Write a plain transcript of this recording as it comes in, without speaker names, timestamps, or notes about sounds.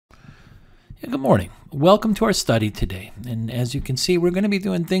Good morning. Welcome to our study today. And as you can see, we're going to be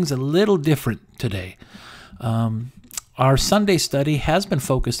doing things a little different today. Our Sunday study has been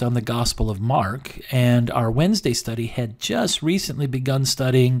focused on the Gospel of Mark, and our Wednesday study had just recently begun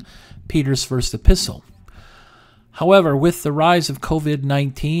studying Peter's first epistle. However, with the rise of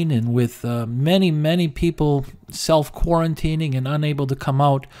COVID-19 and with many people self-quarantining and unable to come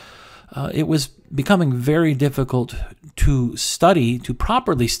out, it was becoming very difficult to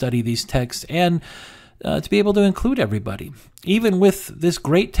properly study these texts and to be able to include everybody. Even with this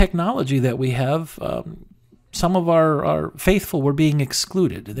great technology that we have, some of our faithful were being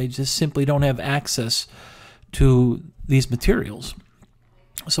excluded. They just simply don't have access to these materials.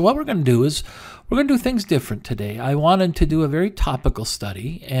 So what we're going to do is we're going to do things different today. I wanted to do a very topical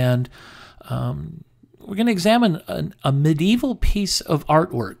study, and we're going to examine a medieval piece of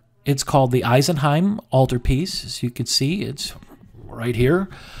artwork. It's called the Isenheim Altarpiece. As you can see, it's right here.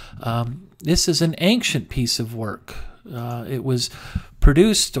 This is an ancient piece of work. It was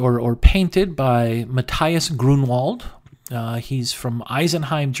produced or painted by Matthias Grunwald. He's from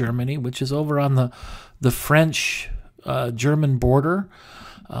Isenheim, Germany, which is over on the French-German border.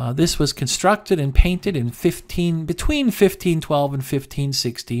 This was constructed and painted in between 1512 and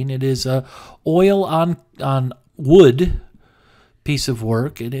 1516. It is a oil on wood piece of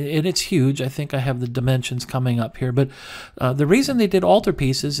work, and it's huge. I think I have the dimensions coming up here, but the reason they did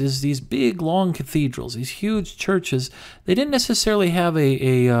altarpieces is these big, long cathedrals, these huge churches, they didn't necessarily have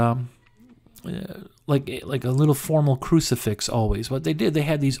like a little formal crucifix always. What they did, they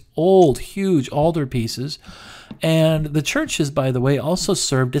had these old, huge altarpieces, and the churches, by the way, also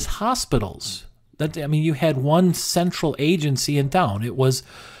served as hospitals. You had one central agency in town. It was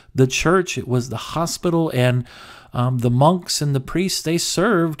the church, it was the hospital, and the monks and the priests, they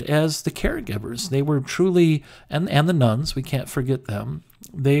served as the caregivers. They were truly, and the nuns, we can't forget them,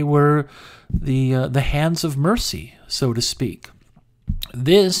 they were the hands of mercy, so to speak.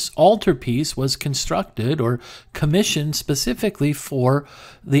 This altarpiece was constructed or commissioned specifically for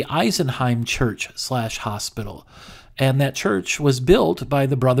the Isenheim Church/hospital. And that church was built by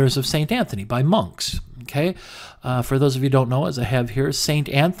the Brothers of St. Anthony, by monks. Okay, for those of you who don't know, as I have here, St.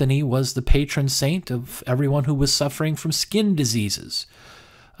 Anthony was the patron saint of everyone who was suffering from skin diseases,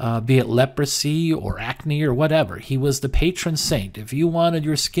 be it leprosy or acne or whatever. He was the patron saint. If you wanted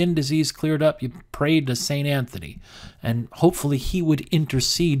your skin disease cleared up, you prayed to St. Anthony, and hopefully he would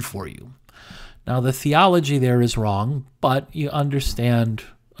intercede for you. Now, the theology there is wrong, but you understand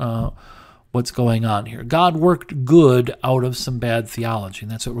what's going on here. God worked good out of some bad theology,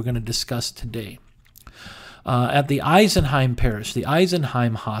 and that's what we're going to discuss today. At the Isenheim parish, the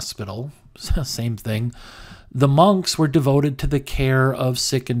Isenheim hospital, same thing, the monks were devoted to the care of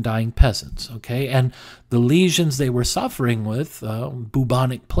sick and dying peasants, okay? And the lesions they were suffering with,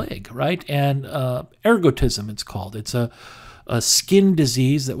 bubonic plague, right? And ergotism, it's called. It's a skin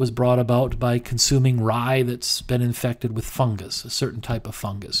disease that was brought about by consuming rye that's been infected with fungus, a certain type of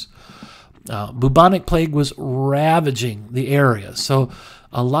fungus. Bubonic plague was ravaging the area, so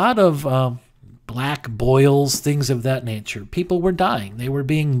a lot of black boils, things of that nature. People were dying. They were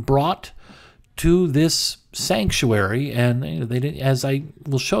being brought to this sanctuary, and they didn't, as I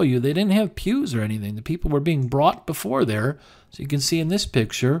will show you, they didn't have pews or anything. The people were being brought before there, so you can see in this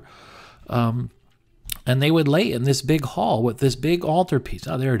picture, and they would lay in this big hall with this big altarpiece.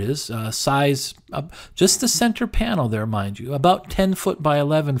 Oh, there it is, size, just the center panel there, mind you, about 10 foot by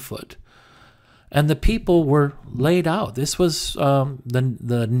 11 foot. And the people were laid out. This was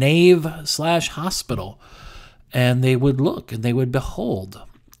the nave/hospital. And they would look and they would behold.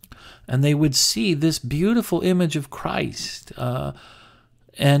 And they would see this beautiful image of Christ.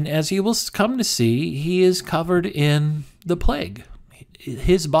 And as you will come to see, he is covered in the plague.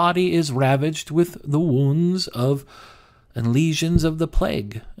 His body is ravaged with the wounds and lesions of the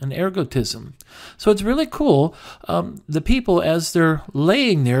plague and ergotism. So it's really cool. The people, as they're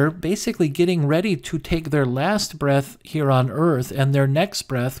laying there, basically getting ready to take their last breath here on earth, and their next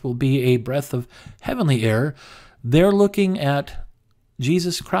breath will be a breath of heavenly air, they're looking at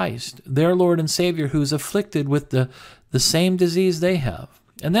Jesus Christ, their Lord and Savior, who's afflicted with the same disease they have.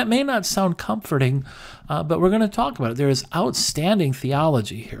 And that may not sound comforting, but we're going to talk about it. There is outstanding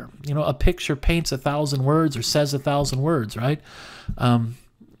theology here. You know, a picture paints 1,000 words or says 1,000 words, right?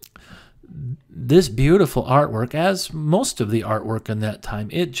 This beautiful artwork, as most of the artwork in that time,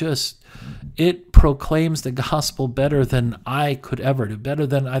 it proclaims the gospel better than I could ever do, better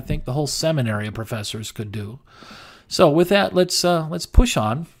than I think the whole seminary of professors could do. So with that, let's push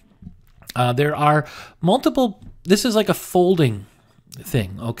on. There are multiple. This is like a folding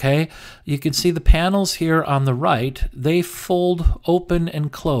thing, okay? You can see the panels here on the right. They fold open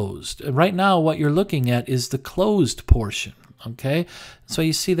and closed. Right now, what you're looking at is the closed portion, okay? So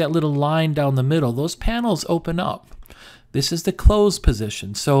you see that little line down the middle. Those panels open up. This is the closed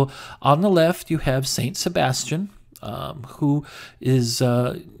position. So on the left, you have Saint Sebastian, who is,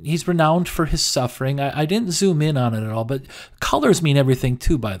 he's renowned for his suffering. I didn't zoom in on it at all, but colors mean everything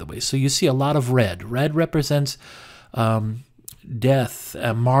too, by the way. So you see a lot of red. Red represents death,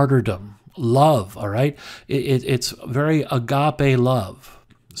 martyrdom, love, all right? It's very agape love.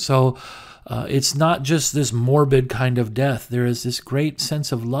 So it's not just this morbid kind of death. There is this great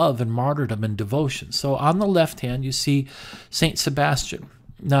sense of love and martyrdom and devotion. So on the left hand, you see Saint Sebastian.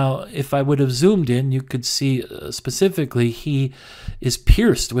 Now, if I would have zoomed in, you could see specifically he is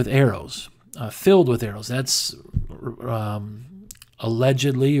pierced with arrows, filled with arrows. That's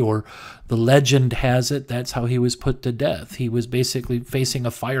allegedly, or the legend has it, that's how he was put to death. He was basically facing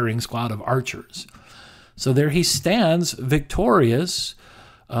a firing squad of archers. So there he stands, victorious,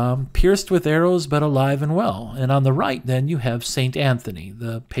 pierced with arrows, but alive and well. And on the right, then, you have Saint Anthony,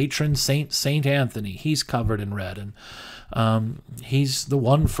 the patron saint, Saint Anthony. He's covered in red, and he's the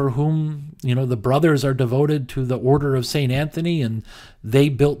one for whom, you know, the brothers are devoted to the order of Saint Anthony, and they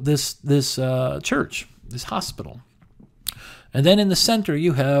built this church, this hospital. And then in the center,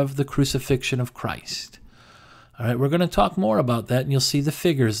 you have the crucifixion of Christ. All right, we're going to talk more about that, and you'll see the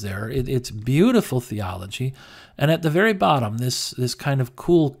figures there. It's beautiful theology. And at the very bottom, this kind of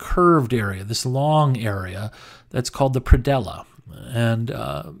cool curved area, this long area, that's called the predella. And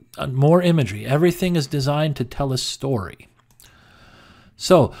more imagery. Everything is designed to tell a story.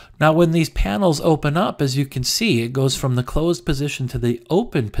 So now when these panels open up, as you can see, it goes from the closed position to the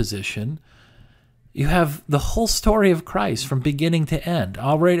open position. You have the whole story of Christ from beginning to end.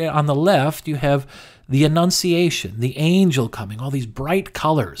 Already on the left, you have the Annunciation, the angel coming, all these bright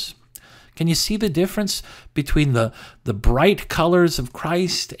colors. Can you see the difference between the bright colors of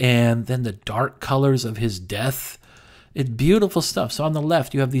Christ and then the dark colors of his death? It's beautiful stuff. So on the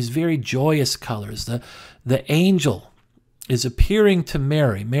left, you have these very joyous colors. The angel is appearing to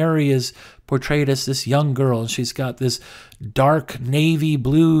Mary. Mary is portrayed as this young girl, and she's got this dark navy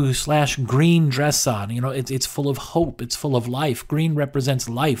blue / green dress on. You know, it's full of hope. It's full of life. Green represents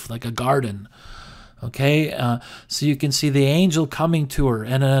life, like a garden. Okay, so you can see the angel coming to her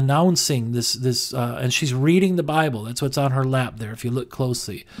and announcing this, and she's reading the Bible. That's what's on her lap there, if you look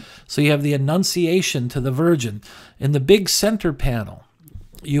closely. So you have the Annunciation to the Virgin. In the big center panel,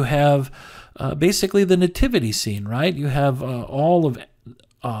 you have basically the nativity scene, right? You have all of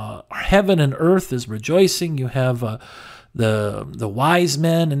heaven and earth is rejoicing. You have the wise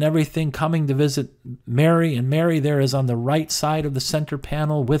men and everything coming to visit Mary, and Mary there is on the right side of the center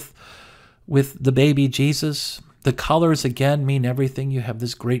panel with the baby Jesus. The colors, again, mean everything. You have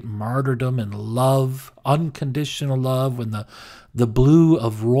this great martyrdom and love, unconditional love, and the blue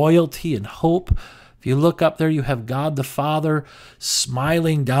of royalty and hope. If you look up there, you have God the Father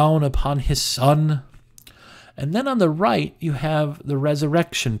smiling down upon his Son. And then on the right, you have the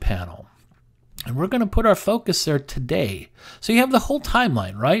resurrection panel. And we're going to put our focus there today. So you have the whole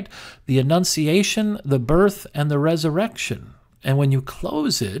timeline, right? The Annunciation, the birth, and the resurrection. And when you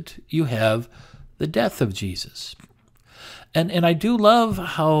close it, you have the death of Jesus. And I do love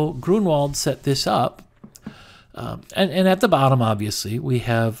how Grunwald set this up. And at the bottom, obviously, we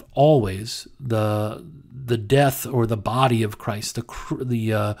have always the death or the body of Christ.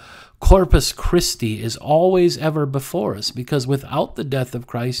 The Corpus Christi is always ever before us, because without the death of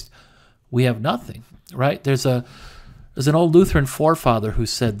Christ, we have nothing, right? There's an old Lutheran forefather who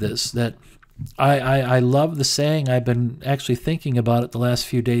said this, that I love the saying. I've been actually thinking about it the last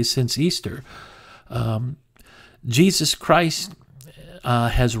few days since Easter. Jesus Christ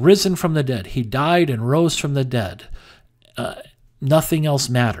has risen from the dead. He died and rose from the dead. Nothing else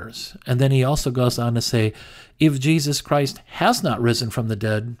matters. And then he also goes on to say, if Jesus Christ has not risen from the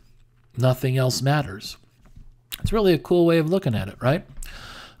dead, nothing else matters. It's really a cool way of looking at it, right?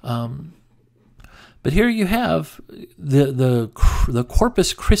 But here you have the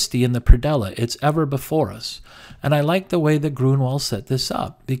Corpus Christi in the predella. It's ever before us. And I like the way that Grunwald set this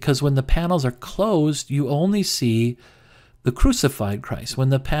up, because when the panels are closed, you only see the crucified Christ. When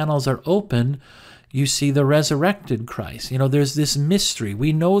the panels are open, you see the resurrected Christ. You know, there's this mystery.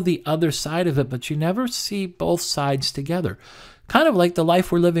 We know the other side of it, but you never see both sides together. Kind of like the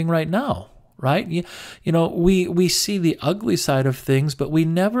life we're living right now, right? You know, we see the ugly side of things, but we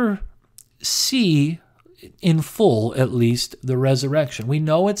never see in full, at least, the resurrection. We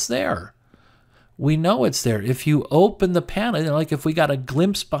know it's there. We know it's there. If you open the panel, you know, like if we got a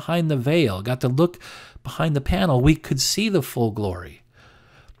glimpse behind the veil, got to look behind the panel, we could see the full glory.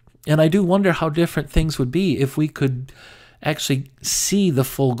 And I do wonder how different things would be if we could actually see the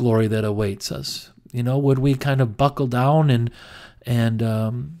full glory that awaits us. Would we kind of buckle down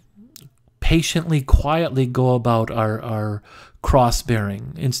and patiently, quietly go about our cross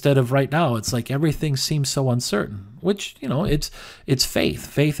bearing, instead of right now it's like everything seems so uncertain, which it's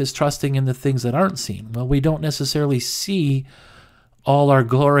faith is trusting in the things that aren't seen. Well, we don't necessarily see all our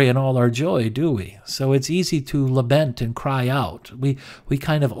glory and all our joy, do we? So it's easy to lament and cry out. We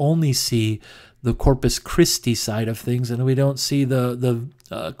kind of only see the Corpus Christi side of things, and we don't see the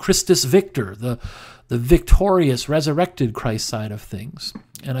Christus Victor, the victorious resurrected Christ side of things.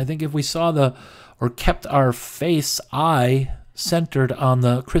 And I think if we saw or kept our eye centered on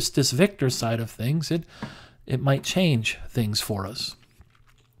the Christus Victor side of things, it might change things for us.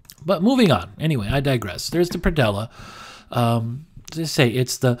 But moving on. Anyway, I digress. There's the predella. As I say,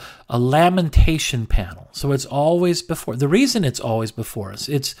 it's a lamentation panel. So it's always before. The reason it's always before us,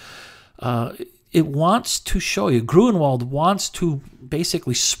 it wants to show you, Grunewald wants to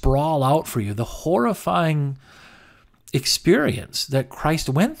basically sprawl out for you the horrifying experience that Christ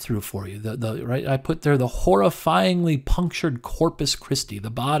went through for you. Right, I put there the horrifyingly punctured Corpus Christi, the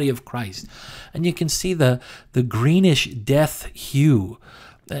body of Christ. And you can see the greenish death hue.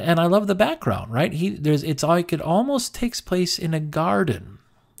 And I love the background, right? It's like it almost takes place in a garden.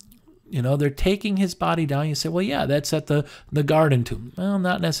 They're taking his body down. You say, well, yeah, that's at the garden tomb. Well,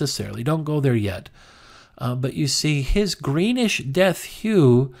 not necessarily. Don't go there yet. But you see his greenish death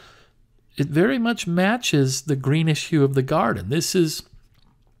hue, it very much matches the greenish hue of the garden. This is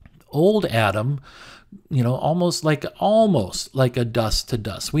old Adam, almost like a dust to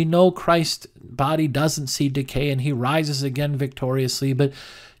dust. We know Christ's body doesn't see decay and he rises again victoriously, but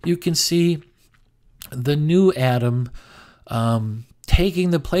you can see the new Adam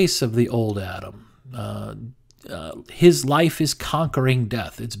taking the place of the old Adam. His life is conquering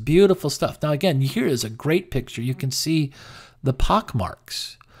death. It's beautiful stuff. Now, again, here is a great picture. You can see the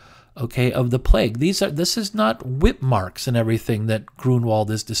pockmarks, of the plague. This is not whip marks and everything that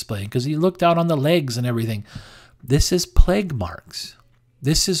Grunewald is displaying, because you look down on the legs and everything. This is plague marks.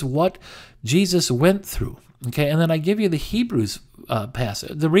 This is what Jesus went through. And then I give you the Hebrews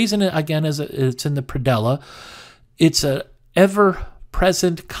passage. The reason, again, is it's in the predella. It's a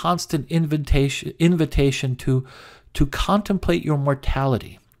ever-present, constant invitation to contemplate your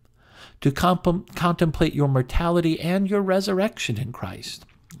mortality, to contemplate your mortality and your resurrection in Christ.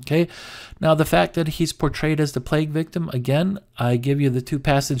 Now the fact that he's portrayed as the plague victim, again, I give you the two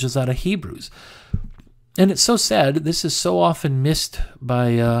passages out of Hebrews. And it's so sad. This is so often missed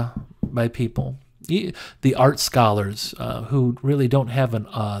by people. The art scholars who really don't have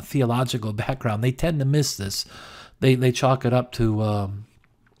a theological background, they tend to miss this. They chalk it up to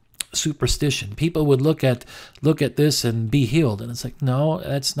superstition. People would look at this and be healed, and it's like, no,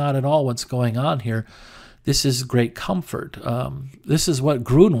 that's not at all what's going on here. This is great comfort. This is what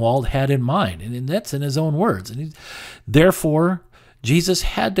Grunewald had in mind, and that's in his own words. Therefore, Jesus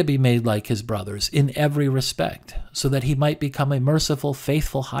had to be made like his brothers in every respect, so that he might become a merciful,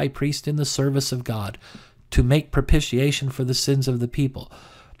 faithful high priest in the service of God, to make propitiation for the sins of the people.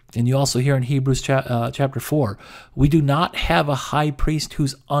 And you also hear in Hebrews chapter 4, we do not have a high priest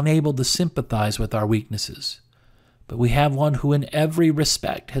who's unable to sympathize with our weaknesses, but we have one who in every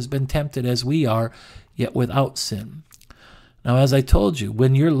respect has been tempted as we are, yet without sin. Now, as I told you,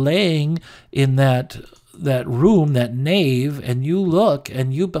 when you're laying in that room, that nave, and you look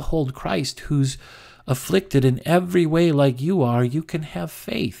and you behold Christ, who's afflicted in every way like you are, you can have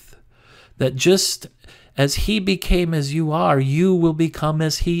faith that just as he became as you are, you will become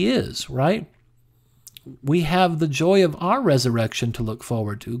as he is, right? We have the joy of our resurrection to look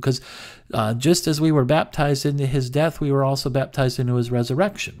forward to, because just as we were baptized into his death, we were also baptized into his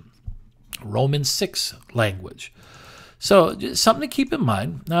resurrection. Romans 6 language. So something to keep in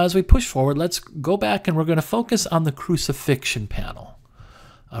mind. Now, as we push forward, let's go back and we're going to focus on the crucifixion panel.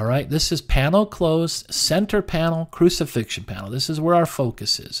 All right, this is panel closed, center panel, crucifixion panel. This is where our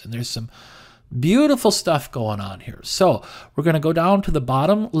focus is. And there's some beautiful stuff going on here. So we're going to go down to the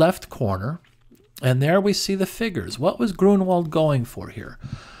bottom left corner, and there we see the figures. What was Grunewald going for here?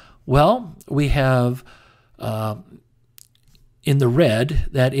 Well, we have in the red,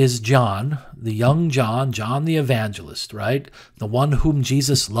 that is John, the young John the evangelist, right? The one whom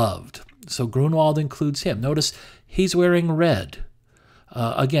Jesus loved. So Grunewald includes him. Notice he's wearing red.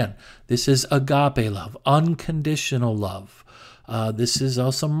 Again, this is agape love, unconditional love. This is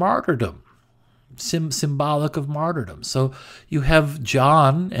also martyrdom, symbolic of martyrdom. So you have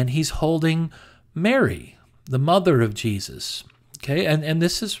John, and he's holding Mary, the mother of Jesus. Okay, and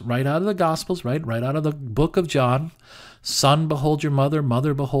this is right out of the Gospels, right out of the book of John. Son, behold your mother,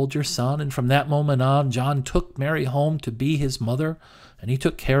 mother, behold your son. And from that moment on, John took Mary home to be his mother, and he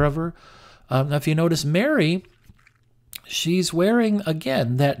took care of her. Now, if you notice, Mary, she's wearing,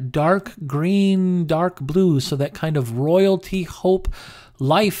 again, that dark green, dark blue, so that kind of royalty, hope,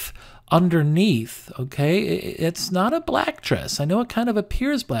 life underneath, okay? It's not a black dress. I know it kind of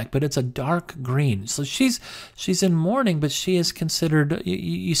appears black, but it's a dark green. So she's in mourning, but she is considered,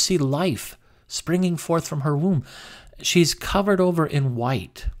 you see life springing forth from her womb. She's covered over in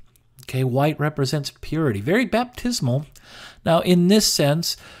white. Okay, white represents purity, very baptismal. Now, in this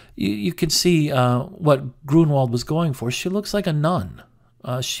sense, you can see what Grunwald was going for. She looks like a nun.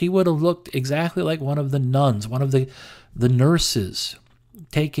 She would have looked exactly like one of the nuns, one of the nurses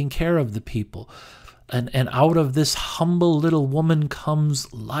taking care of the people. And out of this humble little woman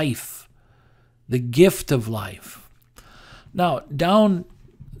comes life, the gift of life. Now, down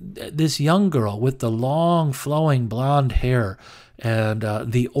this young girl with the long flowing blonde hair and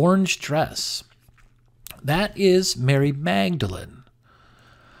the orange dress, that is Mary Magdalene.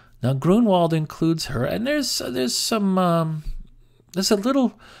 Now, Grunwald includes her, and there's a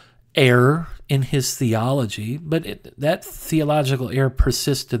little error in his theology, but that theological error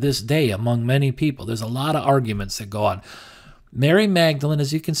persists to this day among many people. There's a lot of arguments that go on. Mary Magdalene,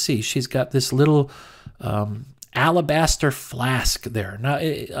 as you can see, she's got this little alabaster flask there. Now,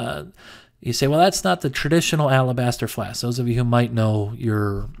 you say, well, that's not the traditional alabaster flask. Those of you who might know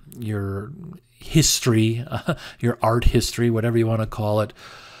your history, your art history, whatever you want to call it,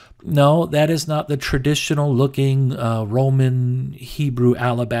 no, that is not the traditional looking Roman Hebrew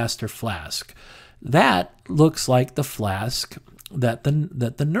alabaster flask. That looks like the flask that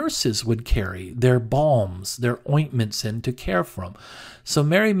the nurses would carry their balms, their ointments in to care for them. So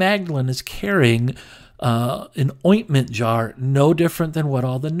Mary Magdalene is carrying an ointment jar no different than what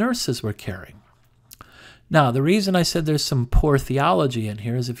all the nurses were carrying. Now, the reason I said there's some poor theology in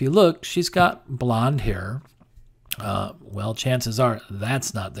here is if you look, she's got blonde hair. Well, chances are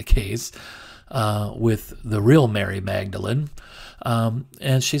that's not the case with the real Mary Magdalene.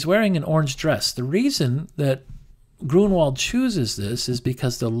 And she's wearing an orange dress. The reason that Grunwald chooses this is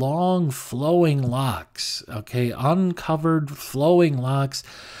because the long flowing locks, okay, uncovered flowing locks,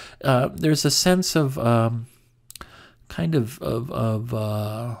 there's a sense of kind of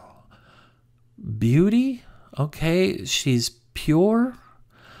beauty, okay? She's pure.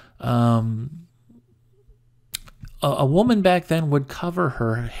 A woman back then would cover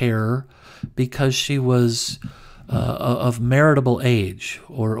her hair because she was of maritable age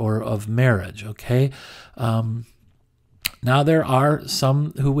or of marriage, okay? Now, there are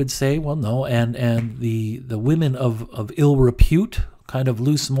some who would say, well, no, and the women of ill repute, kind of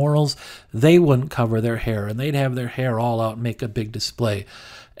loose morals, they wouldn't cover their hair, and they'd have their hair all out and make a big display.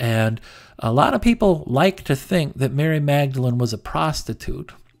 And a lot of people like to think that Mary Magdalene was a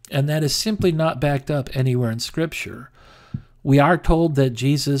prostitute, and that is simply not backed up anywhere in Scripture. We are told that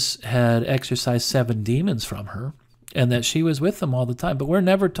Jesus had exorcised 7 demons from her, and that she was with them all the time, but we're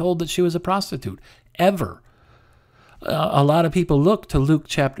never told that she was a prostitute, ever. A lot of people look to Luke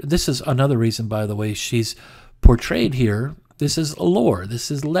chapter... This is another reason, by the way, she's portrayed here. This is lore.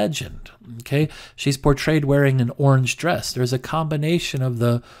 This is legend. Okay, she's portrayed wearing an orange dress. There's a combination of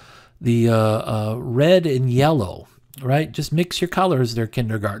the red and yellow, right? Just mix your colors there,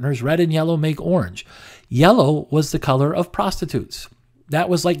 kindergartners. Red and yellow make orange. Yellow was the color of prostitutes. That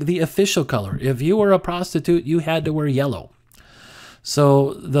was like the official color. If you were a prostitute, you had to wear yellow.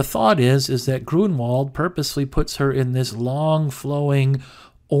 So the thought is that Grunwald purposely puts her in this long flowing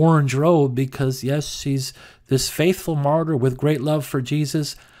orange robe because, yes, she's this faithful martyr with great love for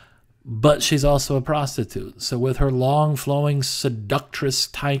Jesus, but she's also a prostitute. So with her long flowing seductress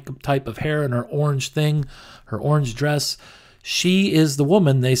type of hair and her orange thing, her orange dress, she is the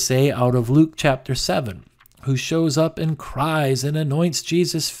woman, they say, out of Luke chapter 7, who shows up and cries and anoints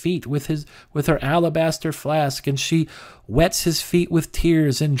Jesus' feet with her alabaster flask, and she wets his feet with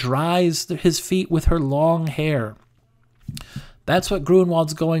tears and dries his feet with her long hair. That's what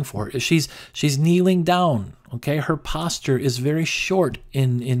Grunwald's going for. She's kneeling down, okay? Her posture is very short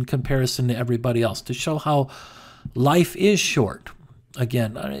in comparison to everybody else, to show how life is short.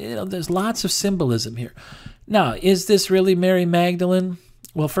 Again, there's lots of symbolism here. Now, is this really Mary Magdalene?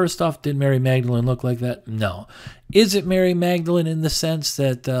 Well, first off, did Mary Magdalene look like that? No. Is it Mary Magdalene in the sense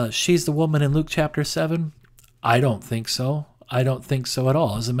that she's the woman in Luke chapter 7? I don't think so. I don't think so at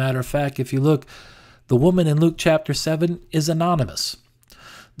all. As a matter of fact, if you look, the woman in Luke chapter 7 is anonymous.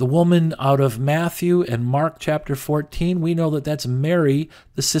 The woman out of Matthew and Mark chapter 14, we know that that's Mary,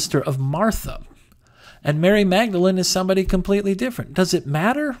 the sister of Martha. And Mary Magdalene is somebody completely different. Does it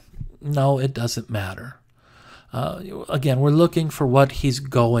matter? No, it doesn't matter. Again, we're looking for what he's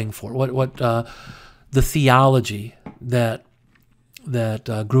going for, what the theology that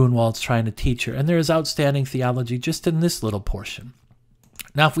Grunwald's trying to teach her. And there is outstanding theology just in this little portion.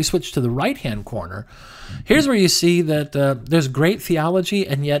 Now, if we switch to the right-hand corner, here's where you see that there's great theology,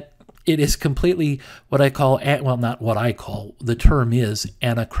 and yet it is completely what I call, well, not what I call, the term is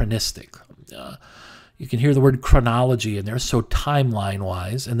anachronistic. You can hear the word chronology in there, so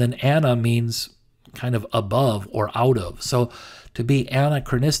timeline-wise, and then ana means kind of above or out of. So to be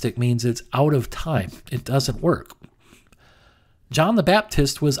anachronistic means it's out of time. It doesn't work. John the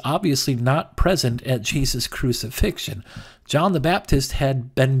Baptist was obviously not present at Jesus' crucifixion. John the Baptist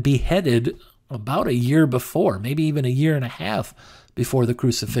had been beheaded about a year before, maybe even a year and a half before the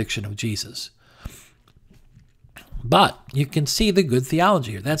crucifixion of Jesus. But you can see the good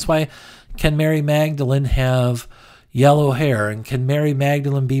theology here. That's why, can Mary Magdalene have yellow hair, and can Mary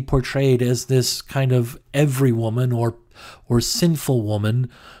Magdalene be portrayed as this kind of every woman or sinful woman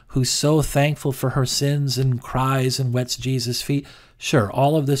who's so thankful for her sins and cries and wets Jesus' feet? Sure,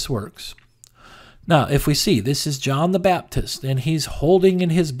 all of this works. Now, if we see, this is John the Baptist, and he's holding in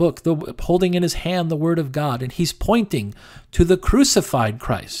his book, holding in his hand the Word of God, and he's pointing to the crucified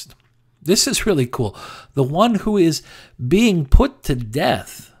Christ. This is really cool. The one who is being put to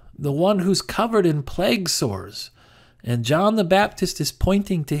death, the one who's covered in plague sores. And John the Baptist is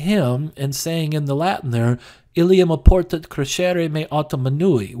pointing to him and saying in the Latin there, Ilium oportat crescere me autem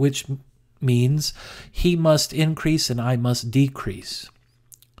manui, which means he must increase and I must decrease.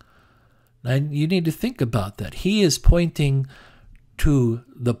 Now, you need to think about that. He is pointing to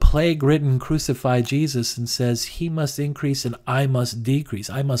the plague-ridden crucified Jesus and says, he must increase and I must decrease.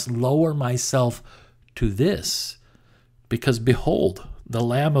 I must lower myself to this, because behold, the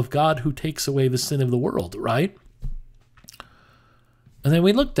Lamb of God who takes away the sin of the world, right? And then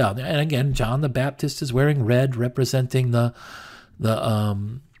we look down there, and again, John the Baptist is wearing red, representing the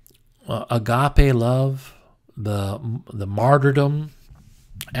agape love, the martyrdom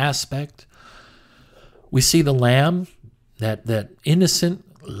aspect. We see the Lamb, that innocent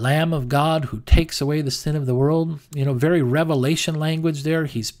Lamb of God who takes away the sin of the world. You know, very Revelation language there.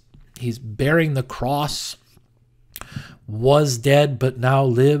 He's bearing the cross, was dead but now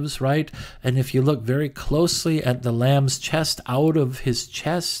lives, right? And if you look very closely at the Lamb's chest, out of his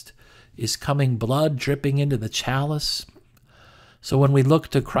chest is coming blood dripping into the chalice. So when we look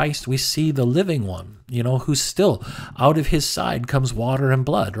to Christ, we see the living one, you know, who's still, out of his side comes water and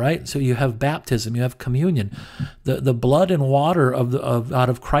blood, right? So you have baptism, you have communion. The blood and water out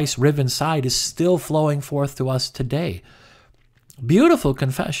of Christ's riven side is still flowing forth to us today. Beautiful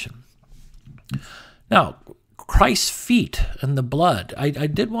confession. Now, Christ's feet and the blood. I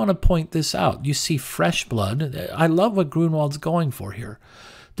did want to point this out. You see fresh blood. I love what Grunwald's going for here.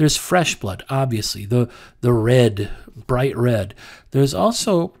 There's fresh blood, obviously, the red, bright red. There's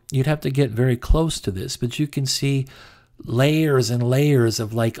also, you'd have to get very close to this, but you can see layers and layers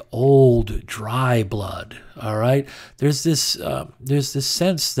of like old, dry blood, all right? There's this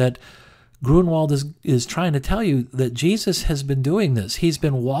sense that Grunwald is trying to tell you that Jesus has been doing this. He's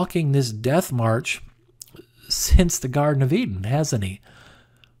been walking this death march since the Garden of Eden, hasn't he?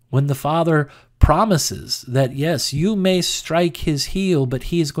 When the Father promises that, yes, you may strike his heel, but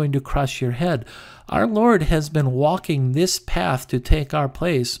he is going to crush your head. Our Lord has been walking this path to take our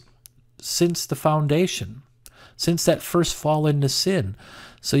place since the foundation, since that first fall into sin.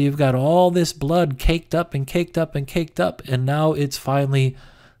 So you've got all this blood caked up and caked up and caked up, and now it's finally,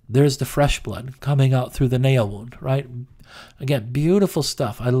 there's the fresh blood coming out through the nail wound, right? Again, beautiful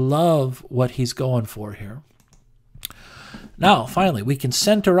stuff. I love what he's going for here. Now, finally, we can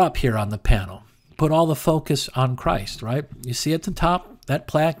center up here on the panel. Put all the focus on Christ, right? You see at the top, that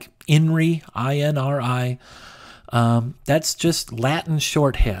plaque, INRI, I-N-R-I. That's just Latin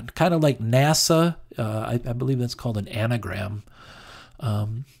shorthand, kind of like NASA. I believe that's called an anagram.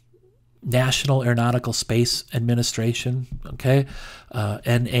 National Aeronautical Space Administration, okay?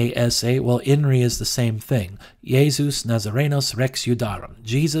 NASA, well, INRI is the same thing. Jesus Nazarenos Rex Judarum,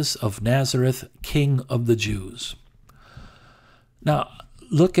 Jesus of Nazareth, King of the Jews. Now,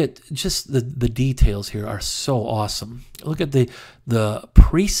 look at just the details here are so awesome. Look at the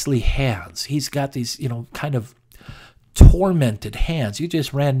priestly hands. He's got these, you know, kind of tormented hands. You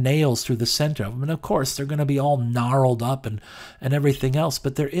just ran nails through the center of them. And of course, they're going to be all gnarled up and everything else,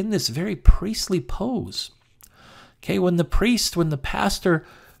 but they're in this very priestly pose. Okay, when the pastor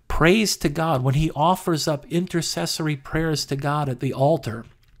prays to God, when he offers up intercessory prayers to God at the altar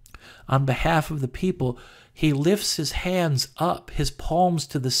on behalf of the people, he lifts his hands up, his palms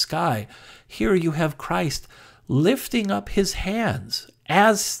to the sky. Here you have Christ lifting up his hands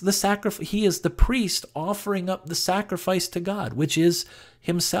as the sacrifice. He is the priest offering up the sacrifice to God, which is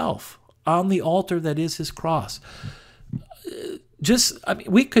himself on the altar that is his cross.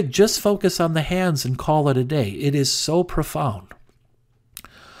 We could just focus on the hands and call it a day. It is so profound.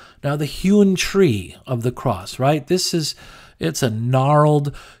 Now, the hewn tree of the cross, right? It's a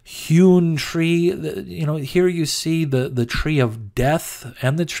gnarled, hewn tree. Here you see the tree of death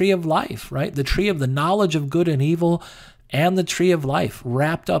and the tree of life, right? The tree of the knowledge of good and evil and the tree of life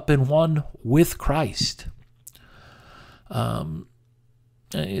wrapped up in one with Christ.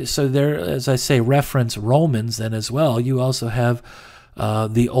 So there, as I say, reference Romans then as well. You also have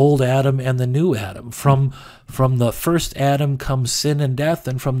the old Adam and the new Adam. From the first Adam comes sin and death,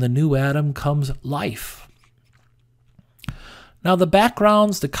 and from the new Adam comes life. Now the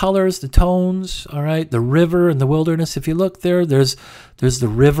backgrounds, the colors, the tones, all right, the river and the wilderness. If you look there's the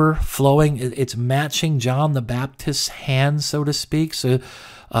river flowing. It's matching John the Baptist's hand, so to speak. So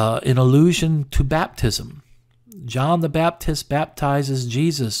in allusion to baptism. John the Baptist baptizes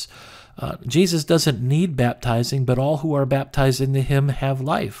Jesus. Jesus doesn't need baptizing, but all who are baptized into him have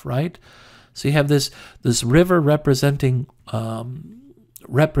life, right? So you have this river representing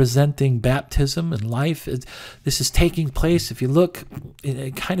baptism and life. This is taking place. If you look,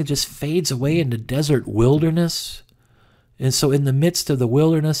 it kind of just fades away into desert wilderness. And so in the midst of the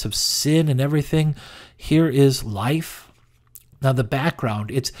wilderness of sin and everything, here is life. Now the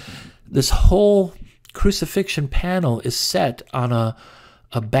background, this whole crucifixion panel is set on a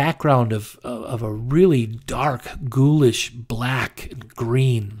background of a really dark, ghoulish black and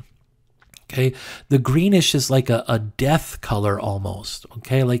green. Okay, the greenish is like a death color almost.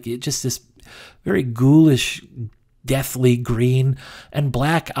 Okay, like just this very ghoulish, deathly green, and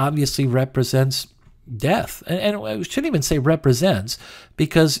black obviously represents death. And I shouldn't even say represents,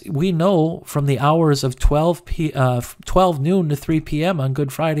 because we know from the hours of 12 noon to 3 p.m. on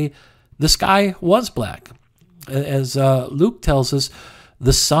Good Friday, the sky was black. As Luke tells us,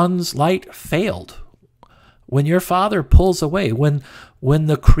 the sun's light failed. When your Father pulls away, when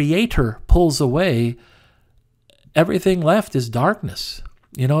the Creator pulls away, everything left is darkness.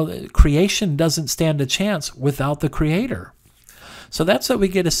 Creation doesn't stand a chance without the Creator. So that's what we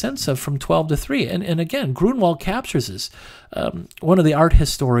get a sense of from 12 to 3. And again, Grunewald captures this. One of the art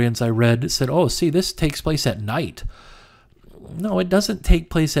historians I read said, this takes place at night. No, it doesn't take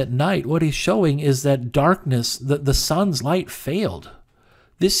place at night. What he's showing is that darkness, the sun's light failed.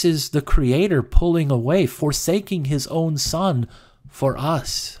 This is the Creator pulling away, forsaking his own Son for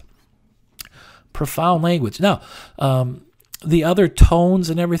us. Profound language. Now, the other tones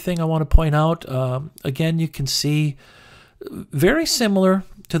and everything I want to point out, again, you can see very similar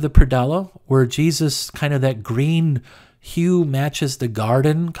to the predella, where Jesus, kind of that green hue matches the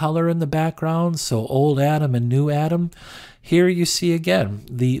garden color in the background, so old Adam and new Adam. Here you see again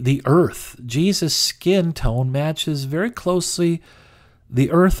the earth. Jesus' skin tone matches very closely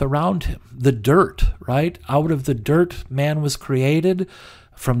the earth around him, the dirt, right? Out of the dirt man was created.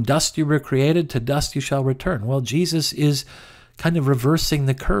 From dust you were created, to dust you shall return. Well, Jesus is kind of reversing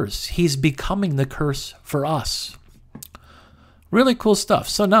the curse. He's becoming the curse for us. Really cool stuff.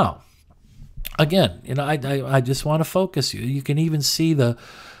 So now, again, I just want to focus you. You can even see the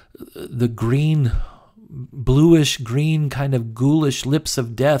green, bluish green, kind of ghoulish lips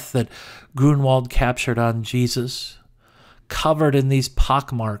of death that Grunewald captured on Jesus, covered in these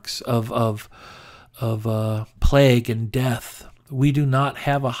pockmarks of plague and death. We do not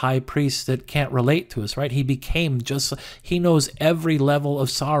have a high priest that can't relate to us, right? He knows every level of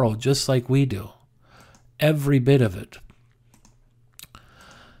sorrow just like we do. Every bit of it.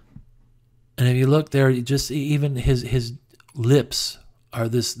 And if you look there, even his lips are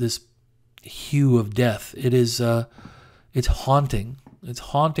this hue of death. It's haunting. It's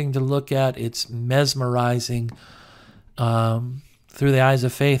haunting to look at. It's mesmerizing. Through the eyes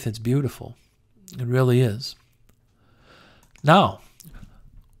of faith, it's beautiful. It really is. Now,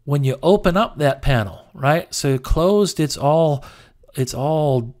 when you open up that panel, right? So closed, it's all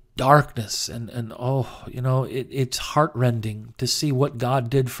darkness, and it's heartrending to see what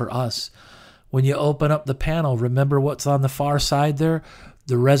God did for us. When you open up the panel, remember what's on the far side there?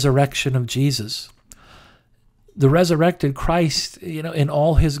 The resurrection of Jesus. The resurrected Christ, in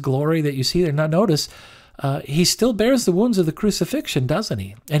all his glory that you see there. Now notice, he still bears the wounds of the crucifixion, doesn't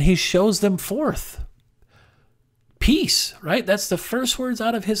he? And he shows them forth. Peace, right? That's the first words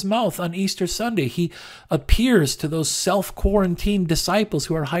out of his mouth on Easter Sunday. He appears to those self-quarantined disciples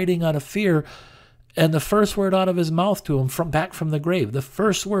who are hiding out of fear, and the first word out of his mouth to them back from the grave, the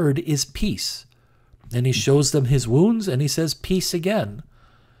first word is peace. And he shows them his wounds, and he says peace again.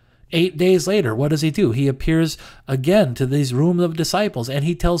 8 days later, what does he do? He appears again to these room of disciples, and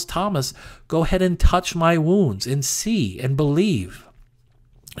he tells Thomas, go ahead and touch my wounds and see and believe.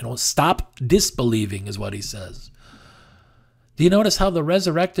 Stop disbelieving is what he says. Do you notice how the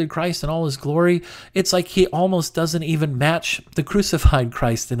resurrected Christ in all his glory, it's like he almost doesn't even match the crucified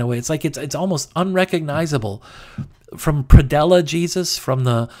Christ in a way. It's like it's almost unrecognizable. From Predella Jesus, from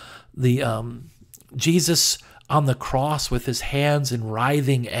the Jesus on the cross with his hands in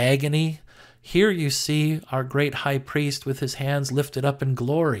writhing agony. Here you see our great high priest with his hands lifted up in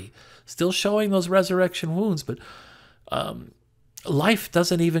glory, still showing those resurrection wounds, but life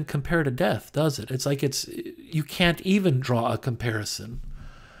doesn't even compare to death, does it? It's like you can't even draw a comparison.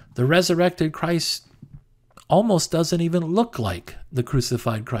 The resurrected Christ almost doesn't even look like the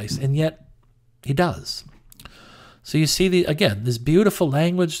crucified Christ, and yet he does. So you see, again, this beautiful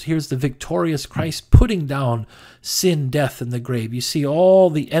language. Here's the victorious Christ putting down sin, death, and the grave. You see all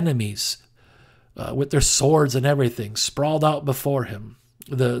the enemies with their swords and everything sprawled out before him.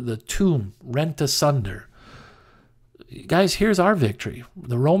 The tomb rent asunder. Guys, here's our victory.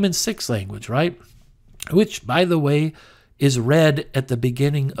 The Romans 6 language, right? Which, by the way, is read at the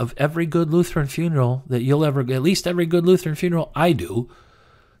beginning of every good Lutheran funeral that you'll ever, at least every good Lutheran funeral I do.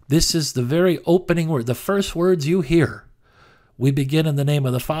 This is the very opening word, the first words you hear. We begin in the name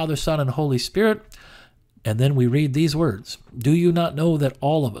of the Father, Son, and Holy Spirit, and then we read these words. Do you not know that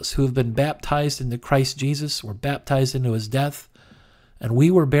all of us who have been baptized into Christ Jesus were baptized into his death? And we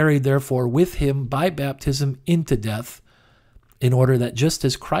were buried, therefore, with him by baptism into death, in order that just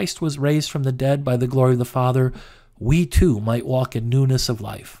as Christ was raised from the dead by the glory of the Father, we too might walk in newness of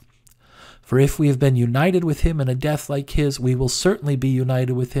life. For if we have been united with him in a death like his, we will certainly be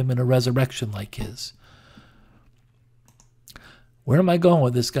united with him in a resurrection like his. Where am I going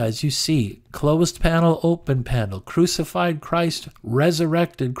with this, guys? You see, closed panel, open panel, crucified Christ,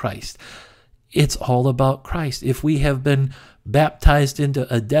 resurrected Christ. It's all about Christ. If we have been baptized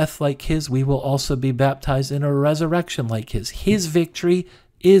into a death like his, we will also be baptized in a resurrection like his. His victory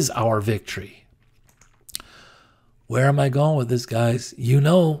is our victory. Where am I going with this, guys?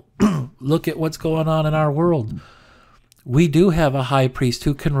 Look at what's going on in our world. We do have a high priest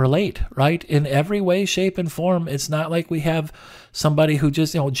who can relate, right? In every way, shape, and form. It's not like we have somebody who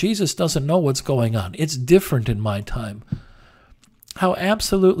just, Jesus doesn't know what's going on. It's different in my time. How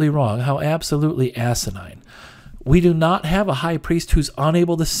absolutely wrong, how absolutely asinine. We do not have a high priest who's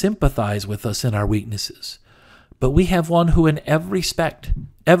unable to sympathize with us in our weaknesses. But we have one who in every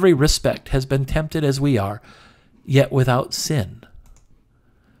respect has been tempted as we are, yet without sin.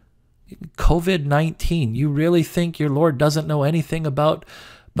 COVID-19, you really think your Lord doesn't know anything about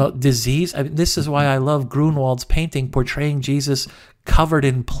disease? I mean, this is why I love Grunwald's painting portraying Jesus covered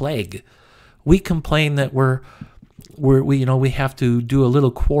in plague. We complain that we have to do a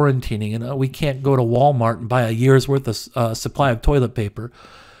little quarantining, and we can't go to Walmart and buy a year's worth of supply of toilet paper.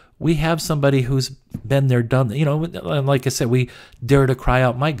 We have somebody who's been there, done that. And like I said, we dare to cry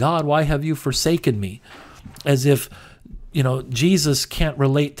out, "My God, why have you forsaken me?" As if, Jesus can't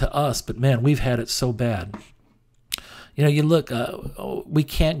relate to us, but man, we've had it so bad. You look, we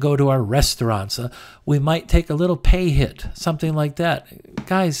can't go to our restaurants. We might take a little pay hit, something like that.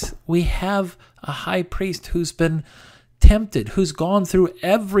 Guys, we have a high priest who's been tempted, who's gone through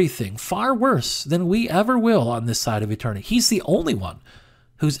everything far worse than we ever will on this side of eternity. He's the only one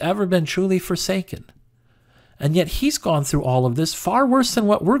who's ever been truly forsaken. And yet he's gone through all of this far worse than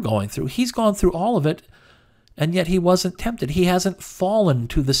what we're going through. He's gone through all of it, and yet he wasn't tempted. He hasn't fallen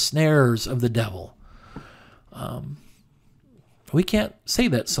to the snares of the devil. We can't say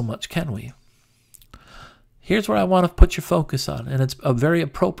that so much, can we? Here's where I want to put your focus on, and it's very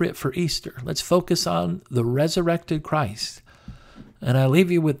appropriate for Easter. Let's focus on the resurrected Christ. And I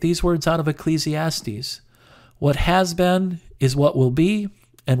leave you with these words out of Ecclesiastes. What has been is what will be,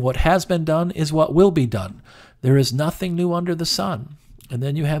 and what has been done is what will be done. There is nothing new under the sun. And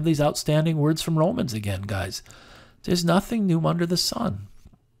then you have these outstanding words from Romans again, guys. There's nothing new under the sun.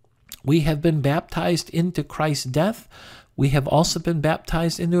 We have been baptized into Christ's death. We have also been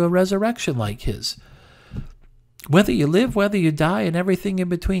baptized into a resurrection like his. Whether you live, whether you die, and everything in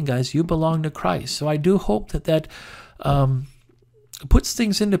between, guys, you belong to Christ. So I do hope that puts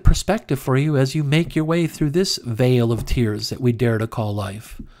things into perspective for you as you make your way through this vale of tears that we dare to call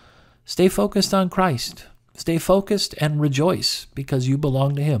life. Stay focused on Christ. Stay focused and rejoice because you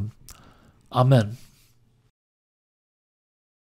belong to him. Amen.